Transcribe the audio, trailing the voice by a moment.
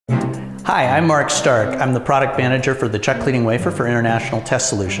Hi, I'm Mark Stark. I'm the product manager for the chuck cleaning wafer for International Test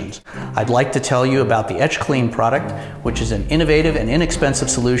Solutions. I'd like to tell you about the Etch Clean product, which is an innovative and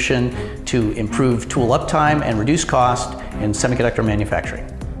inexpensive solution to improve tool uptime and reduce cost in semiconductor manufacturing.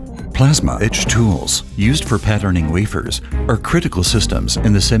 Plasma etch tools, used for patterning wafers, are critical systems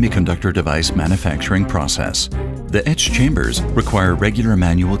in the semiconductor device manufacturing process. The etch chambers require regular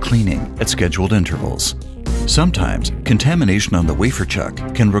manual cleaning at scheduled intervals. Sometimes, contamination on the wafer chuck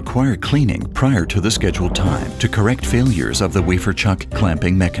can require cleaning prior to the scheduled time to correct failures of the wafer chuck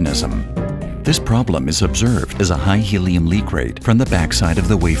clamping mechanism. This problem is observed as a high helium leak rate from the backside of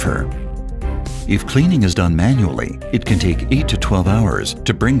the wafer. If cleaning is done manually, it can take 8 to 12 hours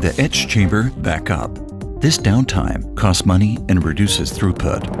to bring the etch chamber back up. This downtime costs money and reduces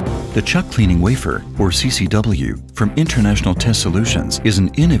throughput. The chuck cleaning wafer, or CCW, from International Test Solutions is an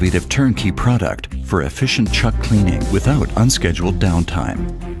innovative turnkey product for efficient chuck cleaning without unscheduled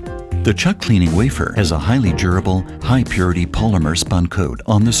downtime. The chuck cleaning wafer has a highly durable, high-purity polymer spun coat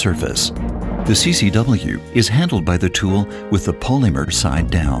on the surface. The CCW is handled by the tool with the polymer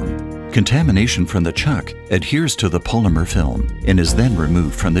side down. Contamination from the chuck adheres to the polymer film and is then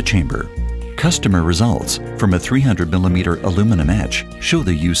removed from the chamber. Customer results from a 300mm aluminum etch show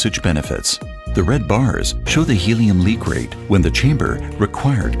the usage benefits. The red bars show the helium leak rate when the chamber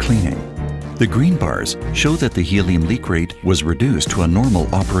required cleaning. The green bars show that the helium leak rate was reduced to a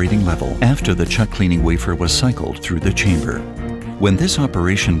normal operating level after the chuck cleaning wafer was cycled through the chamber. When this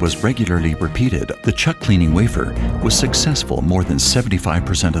operation was regularly repeated, the chuck cleaning wafer was successful more than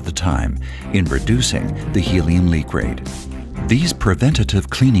 75% of the time in reducing the helium leak rate. These preventative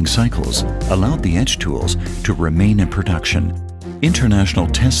cleaning cycles allowed the etch tools to remain in production. International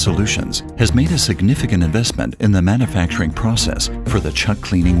Test Solutions has made a significant investment in the manufacturing process for the chuck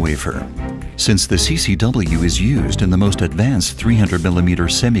cleaning wafer. Since the CCW is used in the most advanced 300mm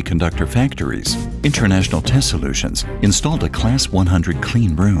semiconductor factories, International Test Solutions installed a Class 100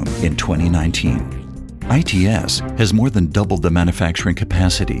 clean room in 2019. ITS has more than doubled the manufacturing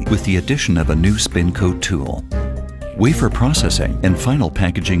capacity with the addition of a new spin coat tool. Wafer processing and final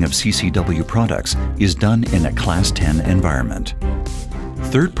packaging of CCW products is done in a Class 10 environment.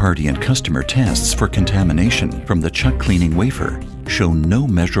 Third-party and customer tests for contamination from the chuck cleaning wafer show no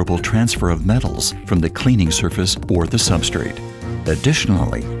measurable transfer of metals from the cleaning surface or the substrate.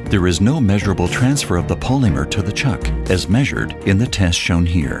 Additionally, there is no measurable transfer of the polymer to the chuck as measured in the test shown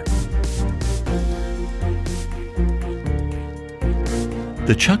here.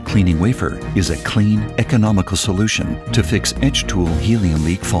 The chuck cleaning wafer is a clean, economical solution to fix etch tool helium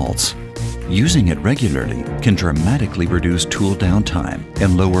leak faults. Using it regularly can dramatically reduce tool downtime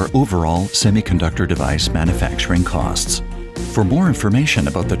and lower overall semiconductor device manufacturing costs. For more information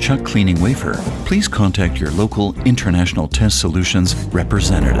about the chuck cleaning wafer, please contact your local International Test Solutions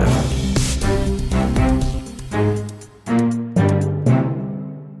representative.